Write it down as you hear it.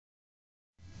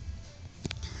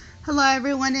Hello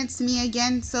everyone, it's me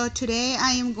again. So today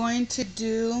I am going to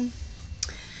do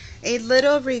a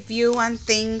little review on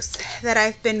things that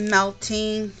I've been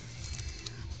melting.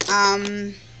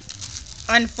 Um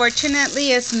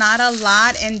Unfortunately it's not a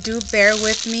lot, and do bear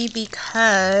with me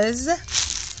because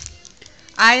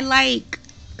I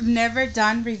never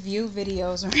done review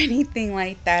videos or anything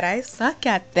like that. I suck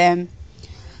at them.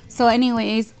 So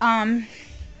anyways,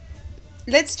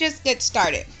 let's just get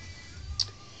started.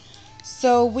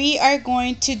 So we are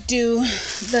going to do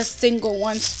the single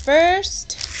ones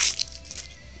first.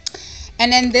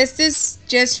 And then this is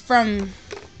just from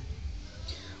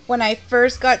when I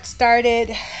first got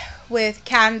started with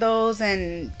candles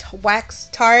and wax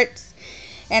tarts.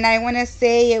 And I want to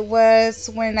say it was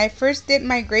when I first did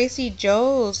my Gracie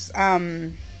Joe's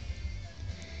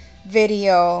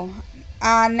video.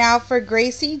 Now for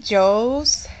Gracie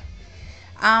Joe's,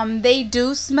 they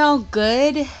do smell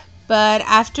good, but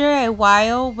after a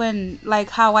while, when like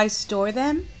how I store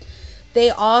them, they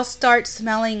all start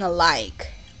smelling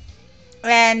alike.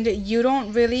 And you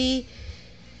don't really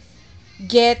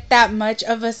get that much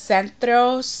of a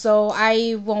centro, so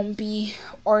I won't be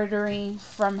ordering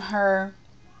from her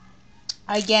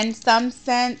again. Some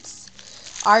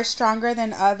scents are stronger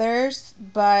than others,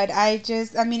 but I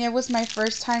mean, it was my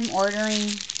first time ordering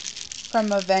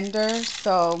from a vendor,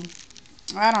 so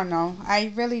I don't know,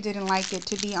 I really didn't like it,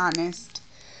 to be honest.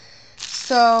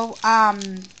 So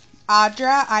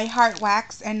Audra, I Heart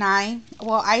Wax, and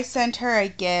I sent her a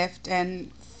gift,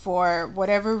 and for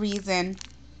whatever reason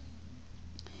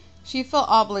she felt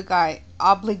obligated.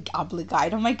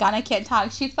 Oh my god, I can't talk.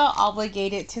 She felt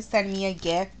obligated to send me a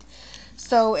gift.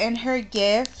 So in her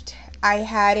gift, I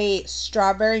had a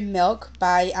strawberry milk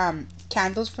by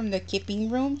Candles from the Keeping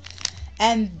Room,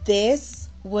 and this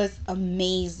was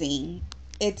amazing.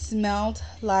 It smelled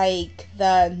like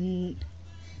the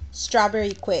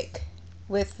strawberry quick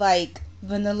with like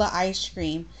vanilla ice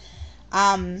cream.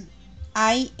 Um,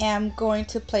 I am going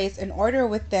to place an order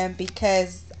with them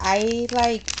because I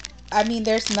mean,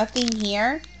 there's nothing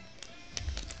here,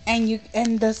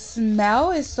 and the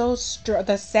smell is so strong.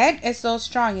 The scent is so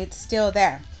strong. It's still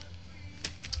there.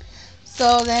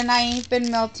 So then I've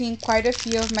been melting quite a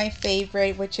few of my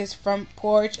favorite, which is Front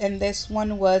Porch, and this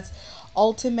one was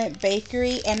Ultimate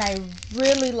Bakery, and I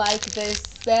really like this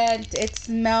scent. It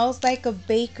smells like a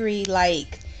bakery,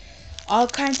 like all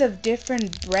kinds of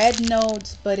different bread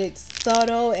notes, but it's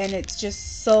subtle and it's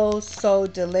just so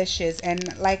delicious.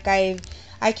 And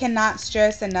I cannot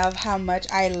stress enough how much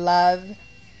I love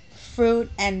fruit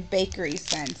and bakery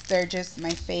scents. They're just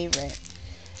my favorite.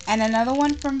 And another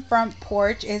one from Front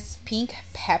Porch is Pink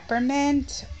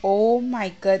Peppermint. Oh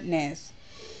my goodness,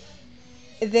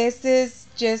 this is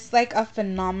just like a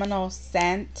phenomenal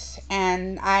scent,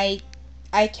 and I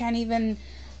can't even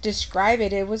describe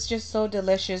it. It was just so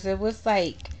delicious. It was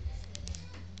like,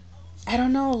 I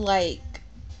don't know, like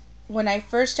when I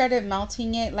first started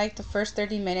melting it, like the first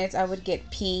 30 minutes, I would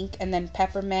get pink and then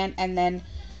peppermint, and then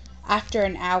after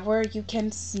an hour, you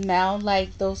can smell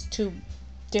like those two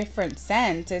different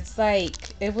scents. It's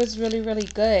like, it was really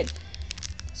good.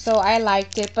 So I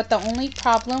liked it, but the only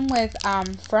problem with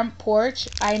Front Porch,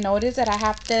 I noticed that I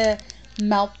have to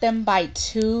melt them by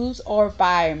twos or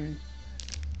by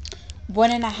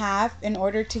 1.5 in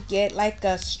order to get like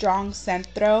a strong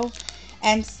centro.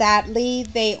 And sadly,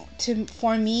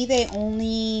 for me they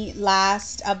only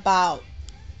last about,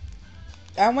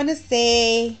 I want to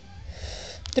say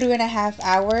 3.5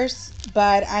 hours.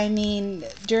 But I mean,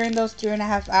 during those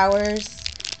 3.5 hours,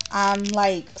 I'm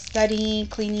like studying,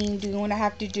 cleaning, doing what I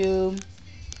have to do.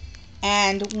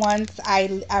 And once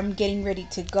I'm getting ready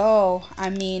to go, I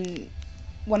mean,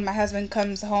 when my husband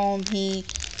comes home,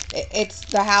 it's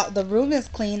the house, the room is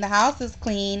clean, the house is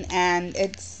clean, and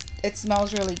it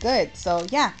smells really good. So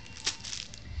yeah.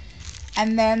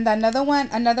 And then another one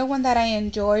that I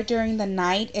enjoy during the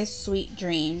night is Sweet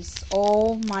Dreams.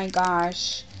 Oh my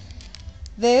gosh.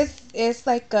 This is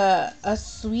like a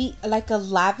sweet, like a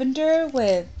lavender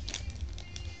with,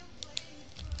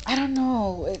 I don't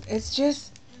know, it's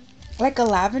just like a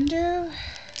lavender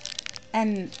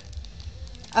and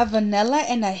a vanilla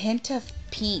and a hint of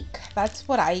pink. That's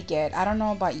what I get. I don't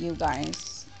know about you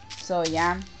guys. So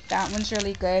yeah, that one's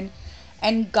really good.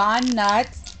 And Gone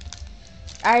Nuts,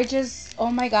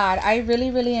 oh my god, I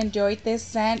really enjoyed this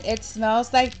scent. It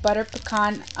smells like butter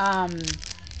pecan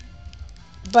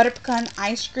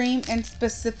ice cream, and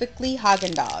specifically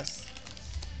Haagen-Dazs.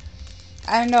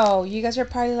 I know you guys are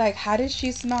probably like, how does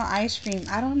she smell ice cream?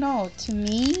 I don't know. To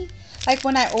me, like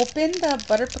when I open the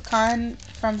butter pecan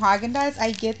from Haagen-Dazs,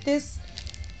 I get this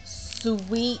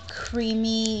sweet,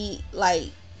 creamy, like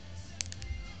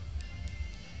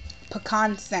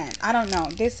pecan scent. I don't know.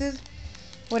 This is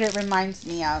what it reminds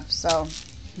me of. So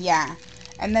yeah.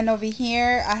 And then over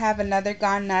here I have another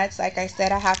Gone Nuts. Like I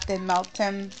said, I have to melt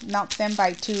them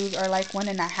by 2 or like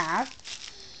 1.5.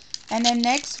 And then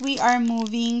next we are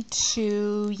moving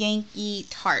to Yankee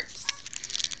Tarts.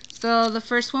 So the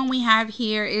first one we have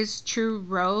here is True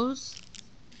Rose.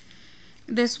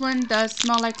 This one does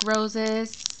smell like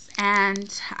roses,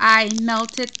 and I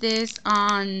melted this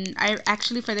on, I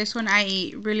actually for this one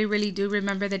I really do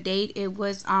remember the date. It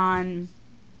was on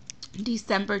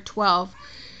December 12th,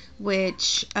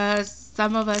 which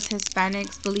some of us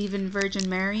Hispanics believe in Virgin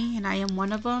Mary, and I am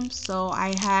one of them. So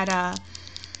I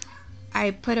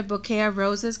put a bouquet of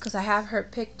roses because I have her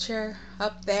picture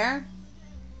up there.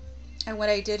 And what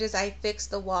I did is I fixed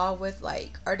the wall with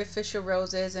like artificial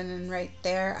roses, and then right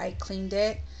there I cleaned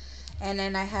it. And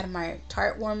then I had my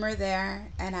tart warmer there,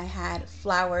 and I had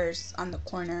flowers on the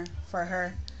corner for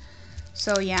her.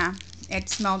 So yeah, it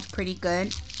smelled pretty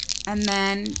good. And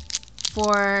then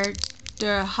for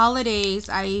the holidays,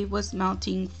 I was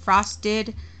melting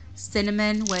Frosted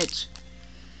Cinnamon, which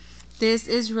this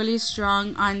is really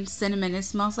strong on cinnamon. It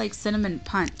smells like cinnamon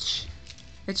punch.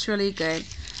 It's really good.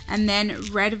 And then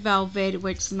Red Velvet,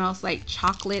 which smells like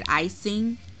chocolate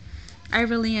icing. I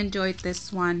really enjoyed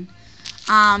this one.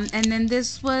 And then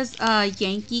this was a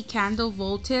Yankee Candle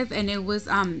Votive, and it was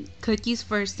cookies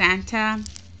for Santa.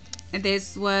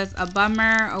 This was a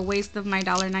bummer, a waste of my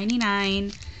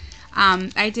 $1.99.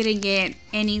 I didn't get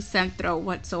any Centro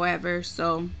whatsoever,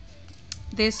 so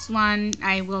this one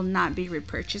I will not be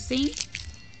repurchasing.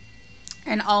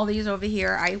 And all these over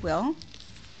here I will.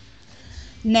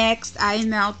 Next, I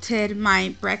melted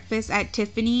my breakfast at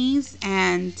Tiffany's,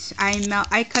 and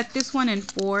I cut this one in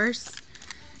 4s,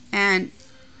 and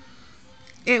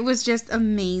it was just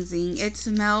amazing. It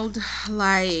smelled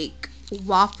like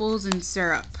waffles and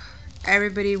syrup.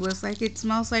 Everybody was like, it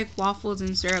smells like waffles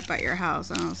and syrup at your house.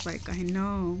 And I was like, I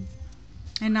know.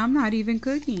 And I'm not even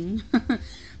cooking.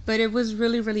 But it was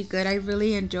really good. I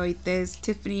really enjoyed this.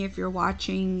 Tiffany, if you're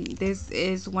watching, this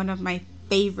is one of my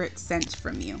favorite scents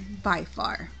from you by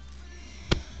far.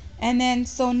 And then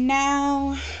so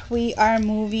now we are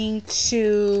moving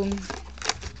to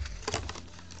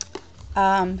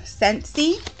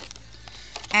Scentsy.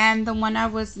 And the one I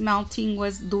was melting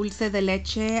was Dulce de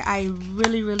Leche. I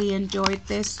really enjoyed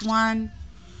this one,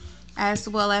 as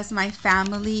well as my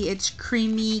family. It's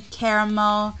creamy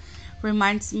caramel,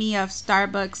 reminds me of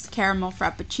Starbucks caramel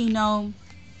frappuccino.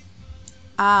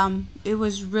 It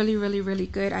was really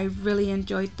good. I really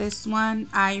enjoyed this one.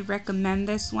 I recommend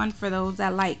this one for those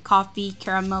that like coffee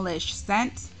caramelish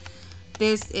scents.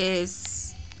 This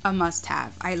is a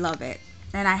must-have. I love it.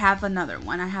 And I have another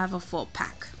one. I have a full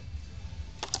pack.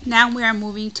 Now we are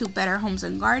moving to Better Homes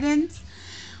and Gardens.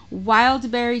 Wild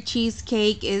berry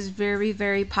cheesecake is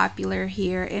very popular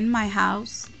here in my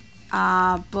house.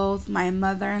 Both my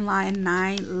mother-in-law and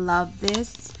I love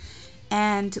this,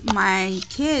 and my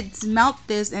kids melt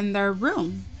this in their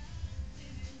room,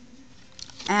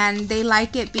 and they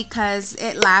like it because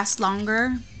it lasts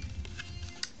longer,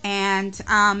 and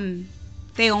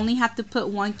they only have to put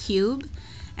 1 cube.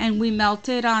 And they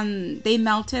melted on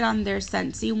their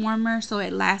Scentsy warmer, so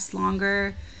it lasts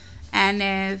longer. And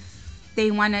if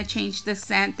they want to change the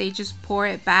scent, they just pour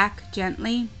it back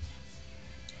gently.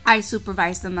 I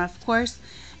supervise them, of course,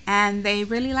 and they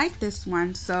really like this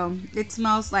one. So it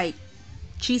smells like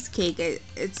cheesecake.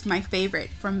 It's my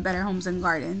favorite from Better Homes and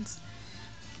Gardens.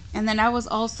 And then I was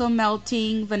also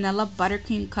melting vanilla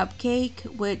buttercream cupcake,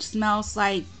 which smells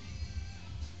like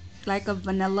a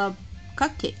vanilla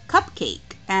cupcake.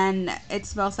 And it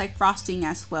smells like frosting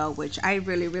as well, which I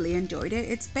really enjoyed it.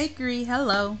 It's bakery.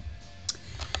 Hello.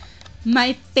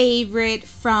 My favorite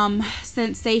from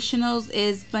Sensationals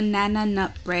is banana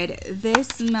nut bread. This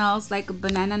smells like a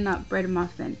banana nut bread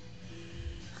muffin.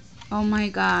 Oh my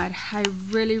god, I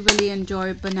really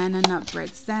enjoy banana nut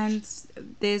bread scents.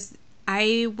 This,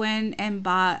 I went and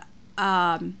bought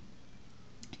 10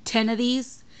 of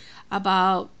these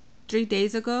about 3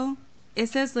 days ago. It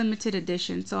says limited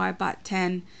edition, so I bought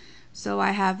 10. So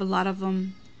I have a lot of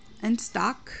them in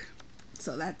stock.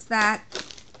 So that's that.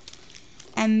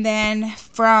 And then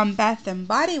from Bath and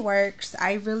Body Works,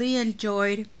 I really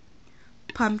enjoyed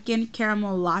Pumpkin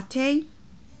Caramel Latte.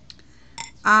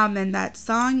 And that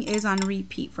song is on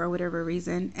repeat for whatever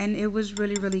reason, and it was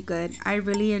really good. I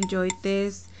really enjoyed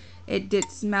this. It did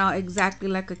smell exactly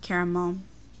like a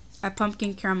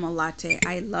pumpkin caramel latte.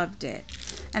 I loved it.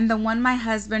 And the one my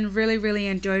husband really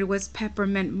enjoyed was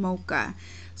peppermint mocha.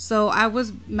 So I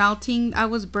was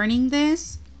burning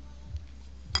this,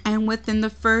 and within the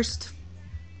first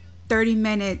 30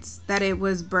 minutes that it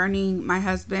was burning, my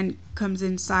husband comes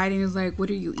inside and is like, "What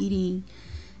are you eating?"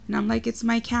 And I'm like, "It's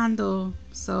my candle."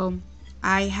 So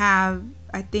I have,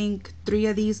 I think, 3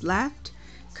 of these left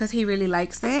because he really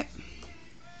likes it.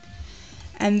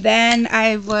 And then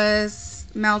I was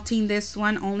melting this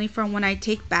one only from when I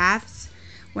take baths.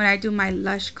 When I do my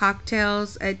Lush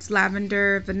cocktails, it's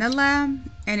lavender vanilla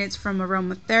and it's from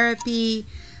Aromatherapy.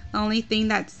 The only thing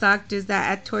that sucked is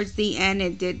that towards the end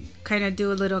it did kind of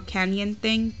do a little canyon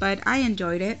thing, but I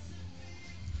enjoyed it.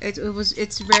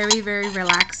 It's very, very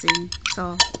relaxing,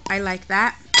 so I like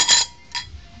that.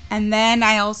 And then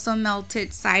I also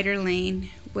melted Cider Lane,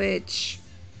 which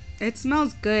it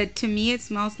smells good. To me, it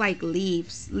smells like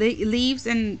leaves. Leaves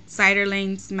and Cider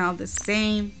Lane smell the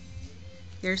same.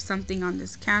 There's something on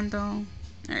this candle.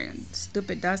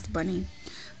 Stupid dust bunny.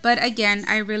 But again,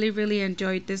 I really, really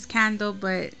enjoyed this candle,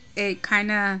 but it kind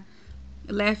of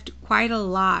left quite a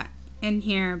lot in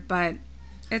here, but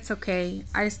it's okay.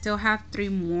 I still have 3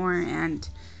 more, and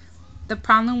the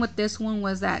problem with this one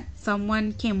was that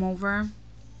someone came over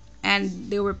and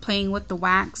they were playing with the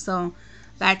wax, so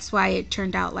that's why it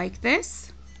turned out like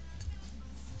this.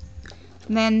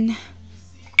 And then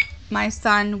my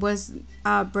son was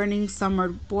burning Summer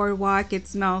Boardwalk. It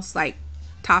smells like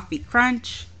toffee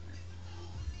crunch.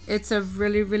 It's a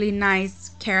really, really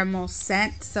nice caramel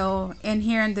scent. So in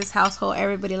here in this household,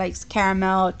 everybody likes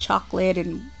caramel, chocolate,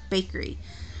 and bakery.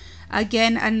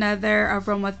 Again, another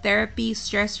Aromatherapy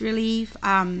stress relief.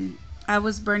 I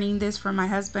was burning this for my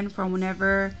husband for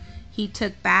whenever he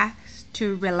took baths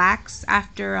to relax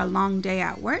after a long day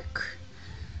at work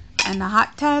and a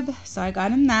hot tub. So I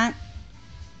got him that.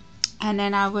 And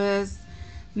then I was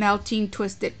melting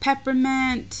Twisted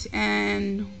Peppermint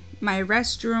and my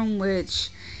restroom, which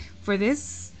for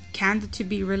this candle to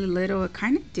be really little, it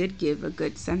kind of did give a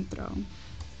good centro.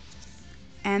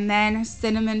 And then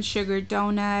Cinnamon Sugar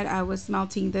Donut, I was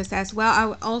melting this as well.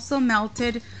 I also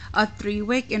melted a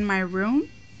 3-wick in my room,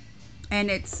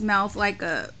 and it smelled like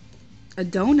a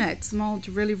donut. It smelled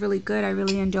really, really good. I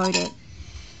really enjoyed it.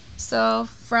 So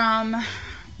from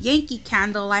Yankee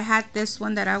Candle, I had this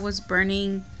one that I was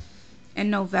burning in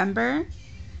November,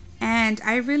 and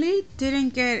I really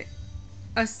didn't get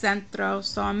a centro,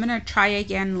 so I'm gonna try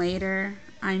again later.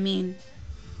 I mean,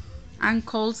 on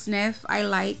cold sniff, I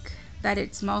like that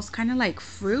it smells kind of like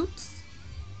fruits,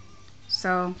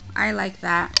 so I like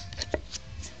that.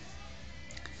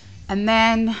 And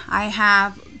then I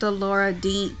have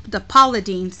the Paula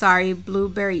Deen,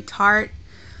 Blueberry Tart.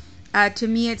 To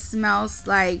me, it smells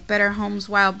like Better Homes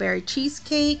Wild Berry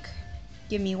Cheesecake.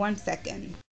 Give me 1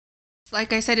 second.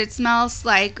 Like I said, it smells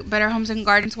like Better Homes and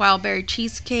Gardens Wild Berry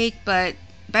Cheesecake, but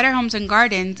Better Homes and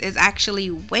Gardens is actually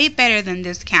way better than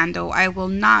this candle. I will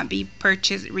not be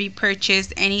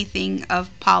repurchase anything of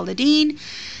Paula Deen.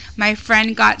 My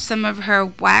friend got some of her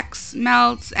wax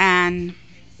melts and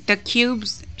the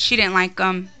cubes. She didn't like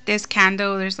them. This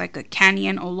candle, there's like a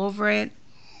canyon all over it.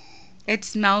 It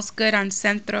smells good on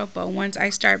centro, but once I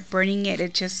start burning it,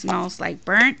 it just smells like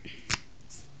burnt.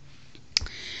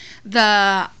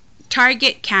 The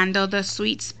Target candle, the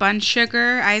Sweet Spun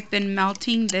Sugar, I've been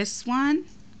melting this one,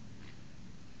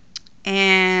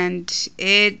 and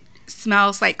it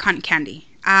smells like cotton candy.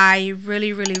 I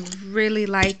really, really, really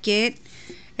like it.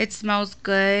 It smells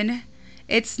good.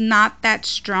 It's not that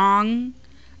strong.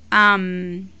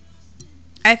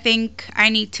 I think I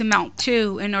need to melt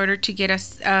 2 in order to get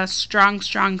a strong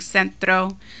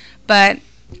centro. But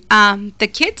the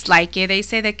kids like it. They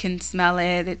say they can smell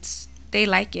it. They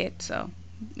like it, so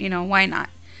you know, why not?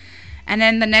 And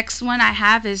then the next one I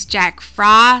have is Jack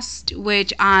Frost,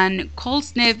 which on cold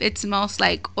sniff it smells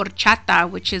like horchata,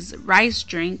 which is rice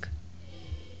drink,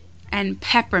 and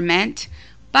peppermint.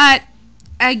 But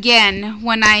again,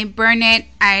 when I burn it,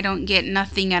 I don't get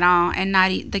nothing at all, and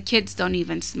the kids don't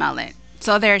even smell it.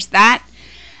 So there's that.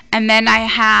 And then I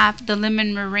have the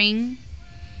lemon meringue.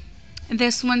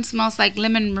 This one smells like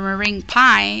lemon meringue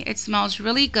pie. It smells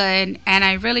really good, and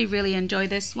I really, really enjoy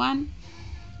this one.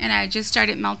 And I just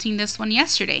started melting this one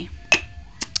yesterday.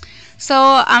 So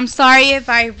I'm sorry if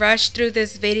I rushed through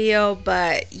this video,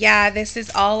 but yeah, this is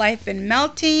all I've been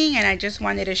melting, and I just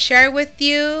wanted to share with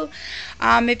you.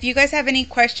 If you guys have any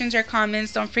questions or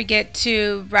comments, don't forget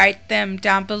to write them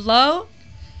down below.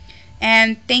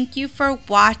 And thank you for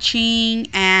watching,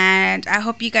 and I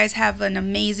hope you guys have an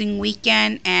amazing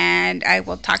weekend, and I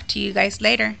will talk to you guys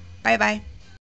later. Bye bye.